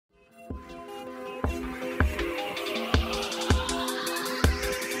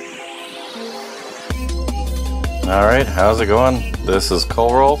Alright, how's it going? This is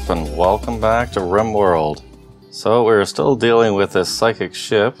Kolrolf and welcome back to RimWorld. So we're still dealing with this psychic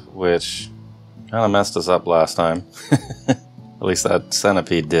ship, which kind of messed us up last time. At least that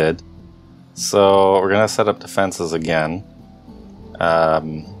centipede did. So we're going to set up defenses again.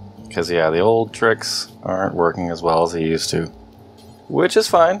 Because yeah, the old tricks aren't working as well as they used to. Which is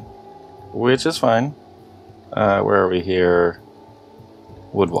fine. Which is fine. Where are we here?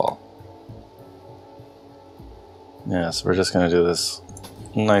 Woodwall. Yeah, so we're just going to do this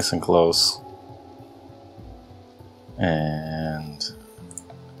nice and close. And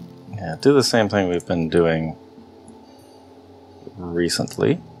yeah, do the same thing we've been doing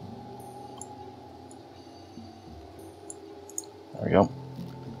recently. There we go.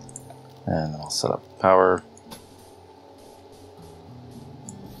 And I'll set up power.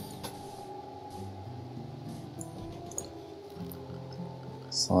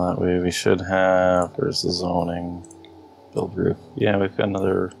 So that way we should have, where's the zoning? Build roof. Yeah, we've got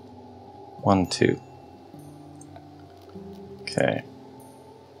another 1, 2. Okay.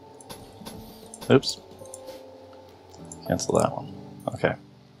 Oops. Cancel that one. Okay.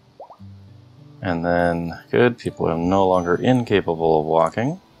 And then, good, people are no longer incapable of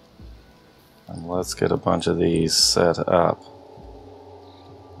walking. And let's get a bunch of these set up.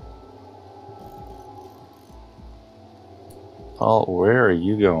 Paul, where are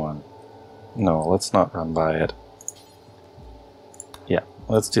you going? No, let's not run by it. Yeah,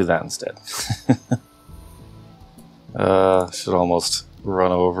 let's do that instead. Should almost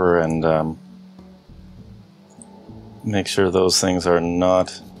run over and make sure those things are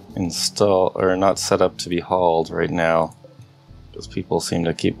not installed or not set up to be hauled right now, because people seem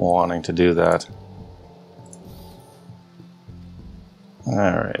to keep wanting to do that. All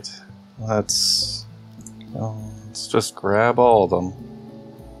right, let's just grab all of them.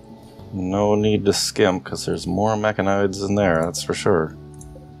 No need to skimp, because there's more mechanoids in there, that's for sure.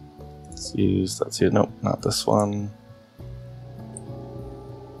 Let's use, that's it. Nope, not this one.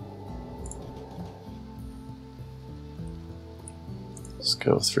 Let's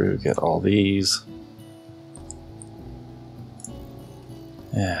go through, get all these.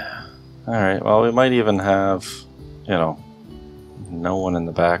 Yeah. Alright, well, we might even have, you know, no one in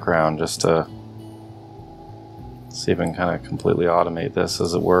the background just to see if we can kind of completely automate this,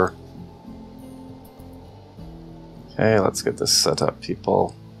 as it were. Okay, let's get this set up,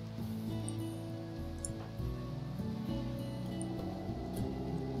 people.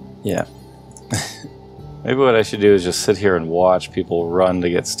 Yeah. Maybe what I should do is just sit here and watch people run to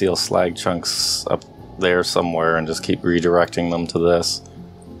get steel slag chunks up there somewhere and just keep redirecting them to this.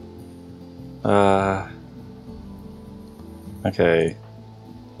 Okay.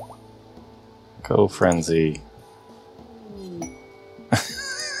 Go frenzy.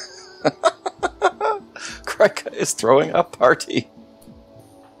 Kreka is throwing a party.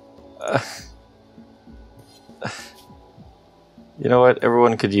 You know what?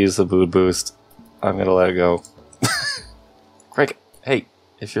 Everyone could use the mood boost. I'm gonna let it go. Kreka, hey,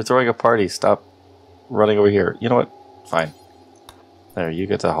 if you're throwing a party, stop running over here. You know what? Fine. There, you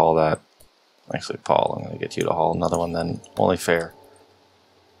get to haul that. Actually, Paul, I'm gonna get you to haul another one then. Only fair.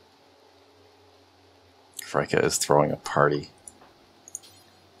 Kreka is throwing a party.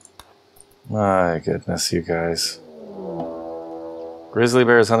 My goodness, you guys. Grizzly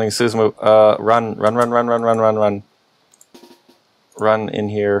bear is hunting Suzumu. Run. Run in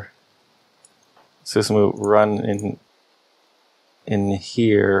here. Suzumu, run in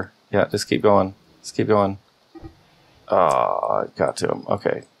here. Yeah, just keep going. Just keep going. Oh, I got to him.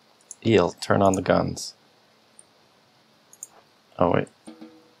 Okay. Eel, turn on the guns. Oh, wait.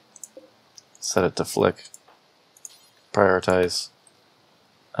 Set it to flick. Prioritize.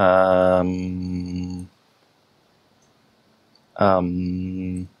 I'm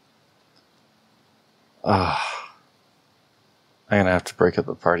gonna have to break up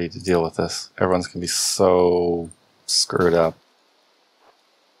the party to deal with this. Everyone's gonna be so screwed up.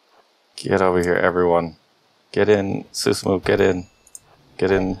 Get over here, everyone. Get in. Susumu, get in.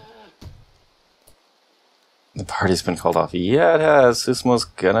 Get in. The party's been called off. Yeah, it has. Susumu's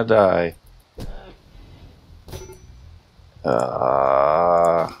gonna die.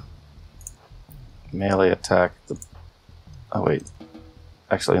 Melee attack the... Oh, wait.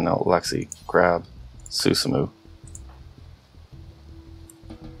 Actually, no. Lexi, grab Susumu.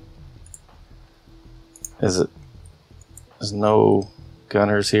 There's no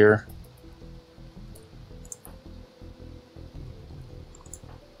gunners here?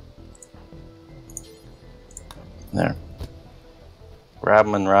 There. Grab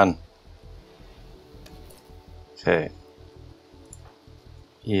him and run. Okay.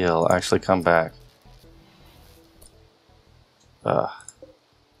 He'll actually come back.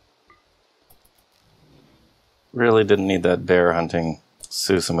 Really didn't need that bear hunting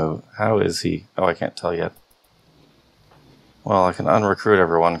Susumu. How is he? Oh, I can't tell yet. Well, I can unrecruit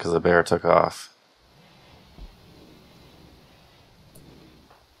everyone because the bear took off.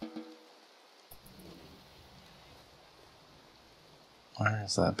 Where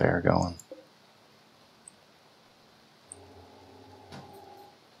is that bear going?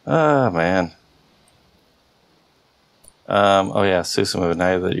 Oh, man. Oh yeah, Susumu,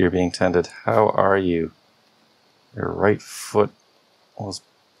 now that you're being tended, how are you? Your right foot was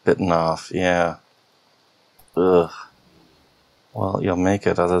bitten off, yeah. Ugh. Well, you'll make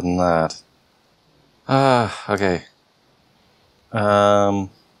it other than that. Okay.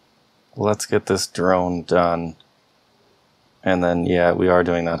 Let's get this drone done. And then, yeah, we are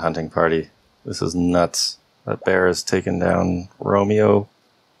doing that hunting party. This is nuts. That bear has taken down Romeo.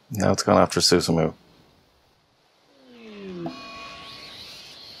 Now it's gone after Susumu.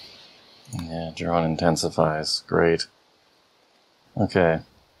 Yeah, drone intensifies. Great. Okay.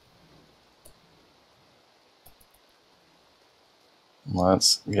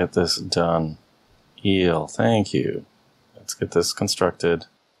 Let's get this done. Eel, thank you. Let's get this constructed.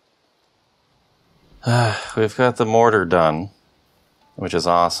 We've got the mortar done, which is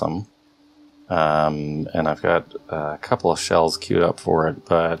awesome. And I've got a couple of shells queued up for it,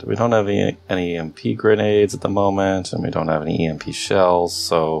 but we don't have any EMP grenades at the moment, and we don't have any EMP shells,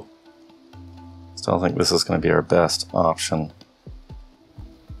 so still think this is going to be our best option.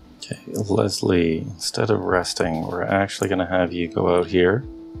 Okay, Leslie, instead of resting, we're actually going to have you go out here,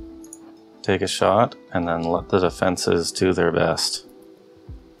 take a shot, and then let the defenses do their best.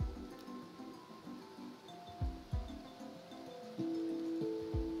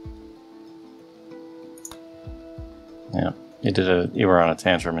 Yeah, you were on a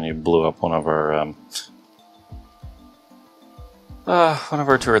tantrum and you blew up one of our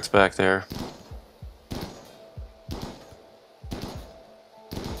turrets back there.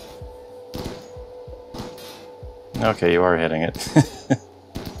 Okay, you are hitting it.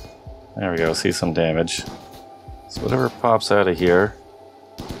 There we go, see some damage. So whatever pops out of here,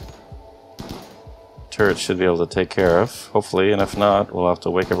 turret should be able to take care of, hopefully, and if not, we'll have to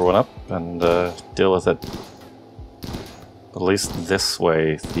wake everyone up and deal with it. But at least this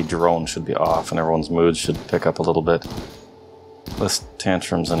way, the drone should be off and everyone's mood should pick up a little bit. Less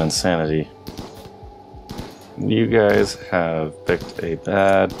tantrums and insanity. You guys have picked a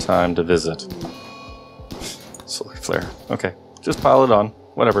bad time to visit. Solar flare. Okay, just pile it on.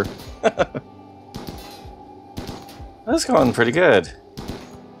 Whatever. That's going pretty good.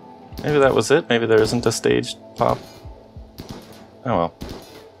 Maybe that was it. Maybe there isn't a staged pop. Oh well.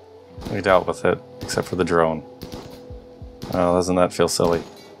 We dealt with it, except for the drone. Oh, doesn't that feel silly?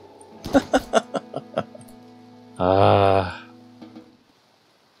 I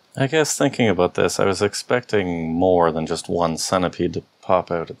guess thinking about this, I was expecting more than just one centipede to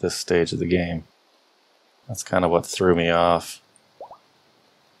pop out at this stage of the game. That's kind of what threw me off.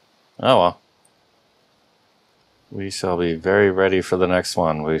 Oh well. We shall be very ready for the next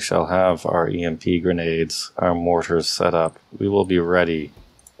one. We shall have our EMP grenades, our mortars set up. We will be ready.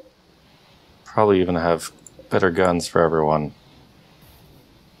 Probably even have better guns for everyone.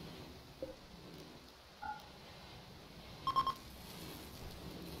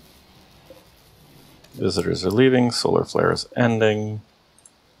 Visitors are leaving, solar flare is ending.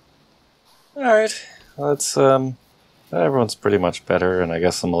 Alright, let's everyone's pretty much better, and I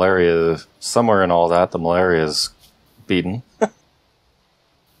guess the malaria, somewhere in all that, the malaria is beaten.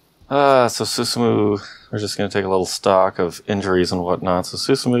 So Susumu, we're just going to take a little stock of injuries and whatnot. So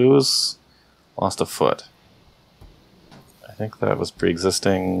Susumu's lost a foot. I think that was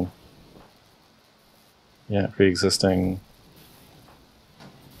pre-existing. Yeah, pre-existing.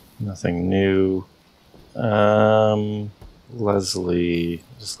 Nothing new. Leslie,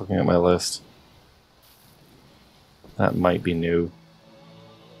 just looking at my list. That might be new.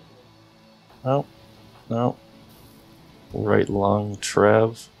 Oh, no. Right lung,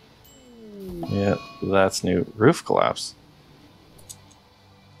 Trev. Yeah, that's new. Roof collapse.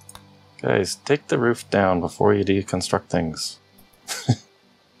 Guys, take the roof down before you deconstruct things.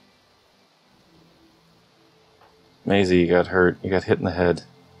 Maisie, you got hurt. You got hit in the head.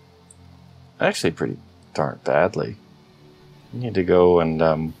 Actually, pretty darn badly. You need to go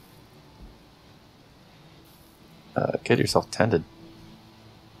and get yourself tended.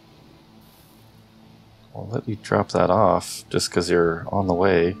 I'll let you drop that off just because you're on the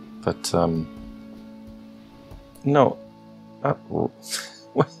way, but no.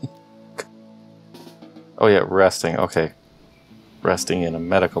 Oh yeah, resting. Okay, resting in a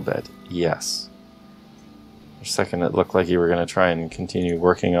medical bed. Yes. For a second it looked like you were going to try and continue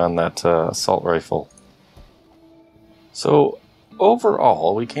working on that assault rifle. So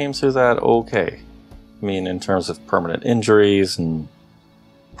overall, we came through that okay. I mean, in terms of permanent injuries and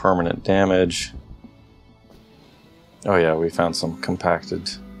permanent damage. Oh yeah, we found some compacted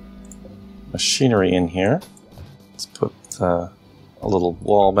machinery in here. Let's put a little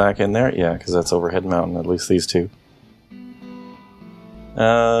wall back in there. Yeah, because that's overhead mountain, at least these two.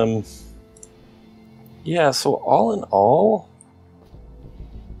 Yeah, so all in all,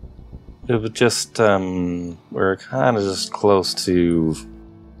 it was just, we're kind of just close to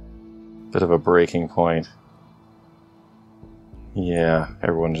a bit of a breaking point. Yeah,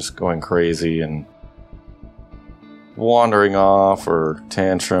 everyone just going crazy and wandering off or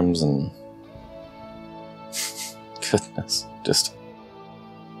tantrums and goodness, just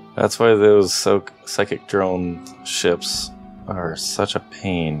that's why those psychic drone ships are such a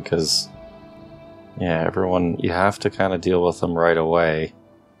pain, because yeah, everyone, you have to kind of deal with them right away.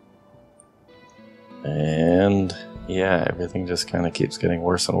 And yeah, everything just kind of keeps getting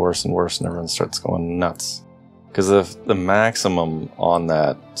worse and worse and worse, and everyone starts going nuts. Because the maximum on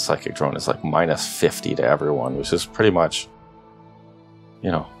that psychic drone is like -50 to everyone, which is pretty much,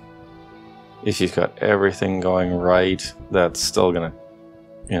 you know, if you've got everything going right, that's still gonna,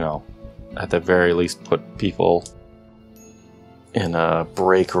 you know, at the very least put people in a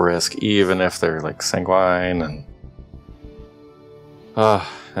break risk, even if they're like sanguine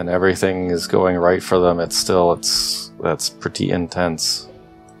and everything is going right for them. That's pretty intense.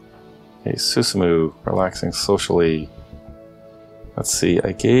 Hey, Susumu, relaxing socially. Let's see,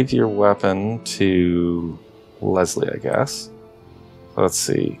 I gave your weapon to Leslie, I guess. Let's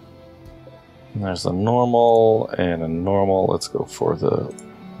see. There's a normal and a normal. Let's go for the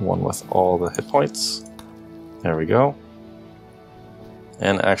one with all the hit points. There we go.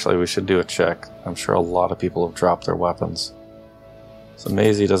 And actually, we should do a check. I'm sure a lot of people have dropped their weapons. So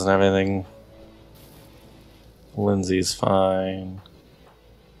Maisie doesn't have anything. Lindsay's fine.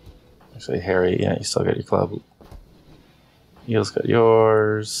 Actually, Harry, yeah, you still got your club. Neil's got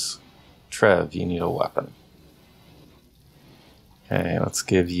yours. Trev, you need a weapon. Okay, let's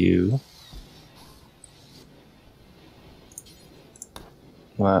give you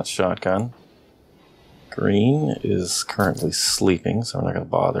that shotgun. Green is currently sleeping, so I'm not going to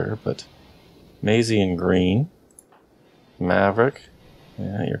bother, but Maisie and Green. Maverick,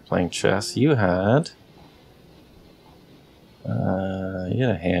 yeah, you're playing chess. You had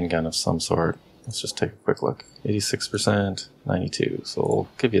a handgun of some sort. Let's just take a quick look. 86%, 92, so we'll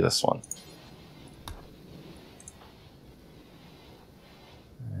give you this one.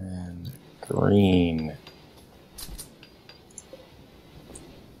 And Green.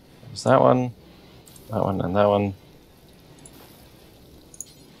 There's that one, and that one.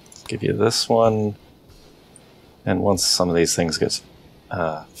 Let's give you this one. And once some of these things get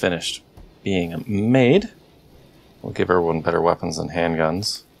finished being made, we'll give everyone better weapons and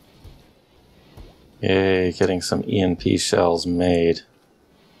handguns. Yay, getting some EMP shells made.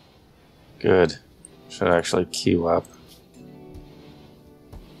 Good. Should actually queue up.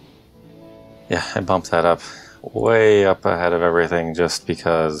 Yeah, I bumped that up way up ahead of everything just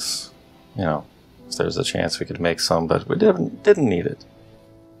because, you know, if there's a chance we could make some, but we didn't need it.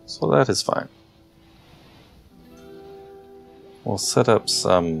 So that is fine. We'll set up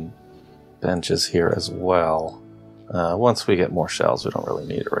some benches here as well. Once we get more shells, we don't really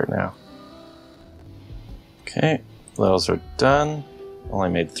need it right now. Okay, those are done. Only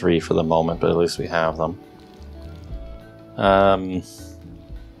made 3 for the moment, but at least we have them.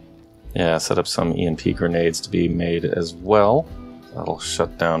 Yeah, set up some EMP grenades to be made as well. That'll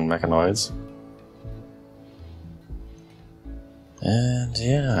shut down mechanoids. And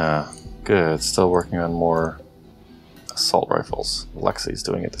yeah, good. Still working on more assault rifles. Lexi's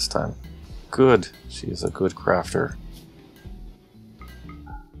doing it this time. Good. She is a good crafter.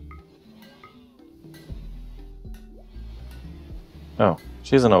 Oh,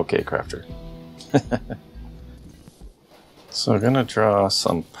 she's an okay crafter. So I'm gonna draw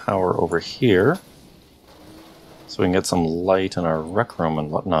some power over here so we can get some light in our rec room and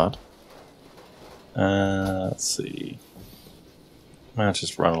whatnot. Let's see. Let's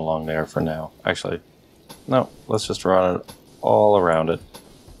just run along there for now. Actually, no, let's just run it all around it.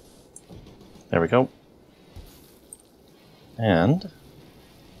 There we go. And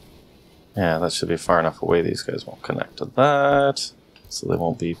yeah, that should be far enough away these guys won't connect to that. So they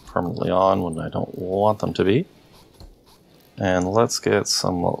won't be permanently on when I don't want them to be. And let's get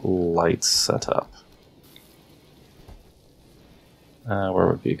some lights set up. Where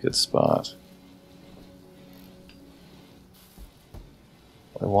would be a good spot?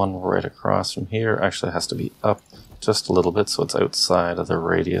 The one right across from here actually has to be up just a little bit so it's outside of the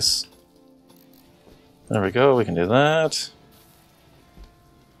radius. There we go, we can do that.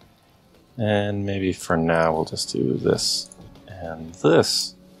 And maybe for now we'll just do this and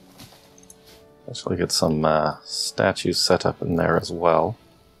this. Actually get some statues set up in there as well.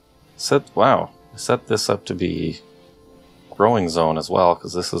 Wow, I set this up to be growing zone as well,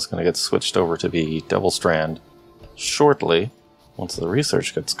 because this is going to get switched over to be double strand shortly once the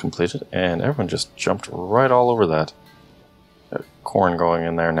research gets completed, and everyone just jumped right all over that. Got corn going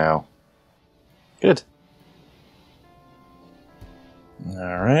in there now. Good.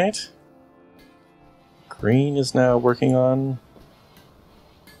 Alright. Green is now working on...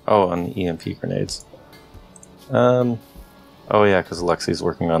 Oh, on the EMP grenades. Oh yeah, because Alexi's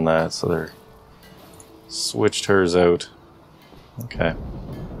working on that, so they're switched hers out. Okay.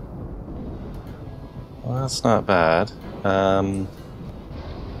 Well, that's not bad.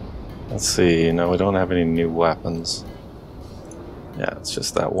 Let's see. No, we don't have any new weapons. Yeah, it's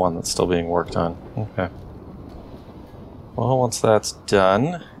just that one that's still being worked on. Okay. Well, once that's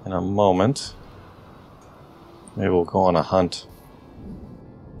done, in a moment, maybe we'll go on a hunt.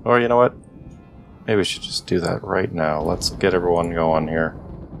 Or, you know what? Maybe we should just do that right now. Let's get everyone going here.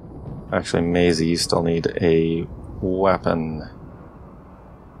 Actually, Maisie, you still need a weapon.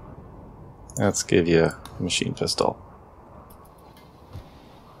 Let's give you a machine pistol.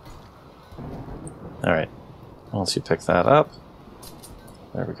 Alright. Once you pick that up,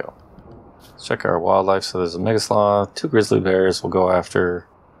 there we go. Let's check our wildlife. So there's a megasloth, 2 grizzly bears we'll go after,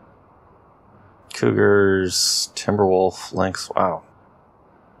 cougars, timberwolf, lynx, wow.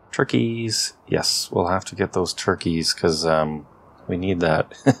 Turkeys, yes, we'll have to get those turkeys because we need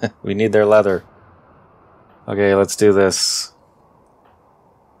that. We need their leather. Okay, let's do this.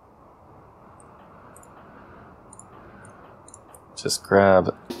 Just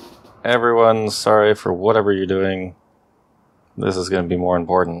grab everyone. Sorry for whatever you're doing. This is going to be more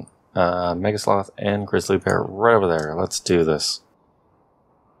important. Megasloth and grizzly bear right over there. Let's do this.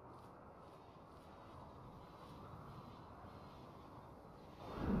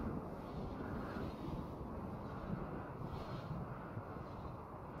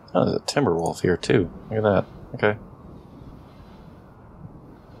 Oh, there's a timber wolf here too. Look at that. Okay.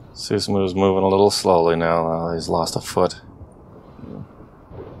 Susamu's moving a little slowly now. He's lost a foot.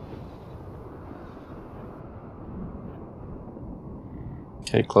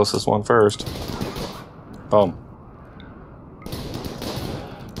 Okay, closest one first. Boom.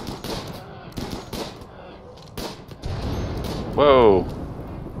 Whoa!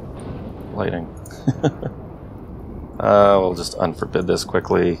 Lighting. We'll just unforbid this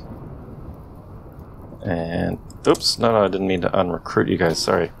quickly. And... Oops! No, I didn't mean to unrecruit you guys.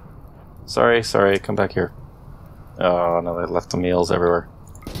 Sorry. Sorry, come back here. Oh, no, they left the meals everywhere.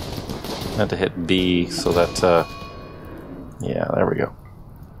 I had to hit B so that, yeah, there we go.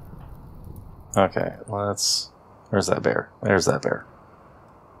 Okay, let's... Where's that bear? There's that bear.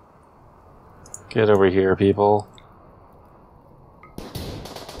 Get over here, people.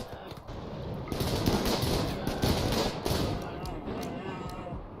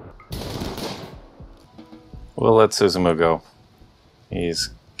 We'll let Susamu go.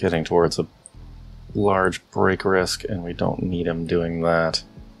 He's getting towards a large break risk, and we don't need him doing that.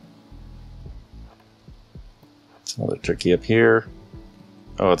 Another turkey up here.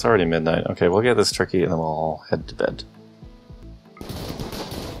 Oh, it's already midnight. Okay, we'll get this turkey and then we'll all head to bed.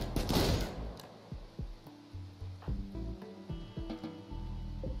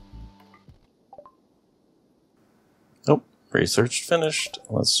 Oh, research finished.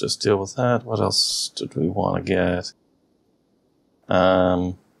 Let's just deal with that. What else did we want to get?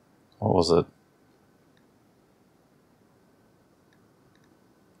 What was it?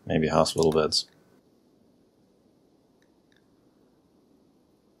 Maybe hospital beds.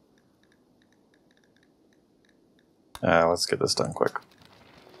 Let's get this done quick.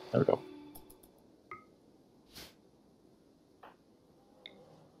 There we go.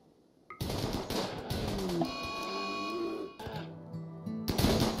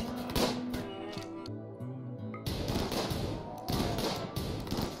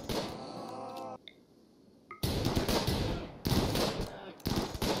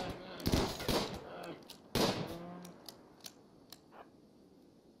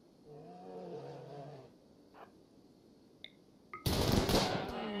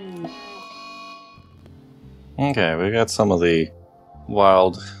 Okay, we got some of the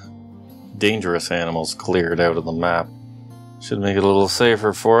wild, dangerous animals cleared out of the map. Should make it a little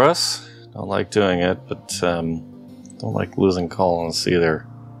safer for us. Don't like doing it, but don't like losing colonists either.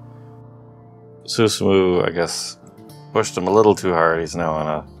 Susamu, I guess, Pushed him a little too hard. He's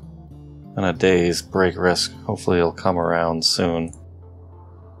now on a day's break risk. Hopefully he'll come around soon.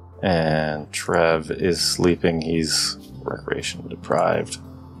 And Trev is sleeping. He's recreation deprived.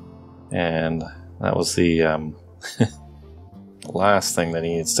 And that was the last thing that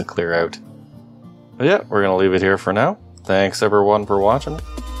he needs to clear out. But yeah, we're going to leave it here for now. Thanks everyone for watching.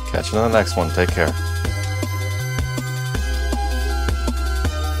 Catch you in the next one. Take care.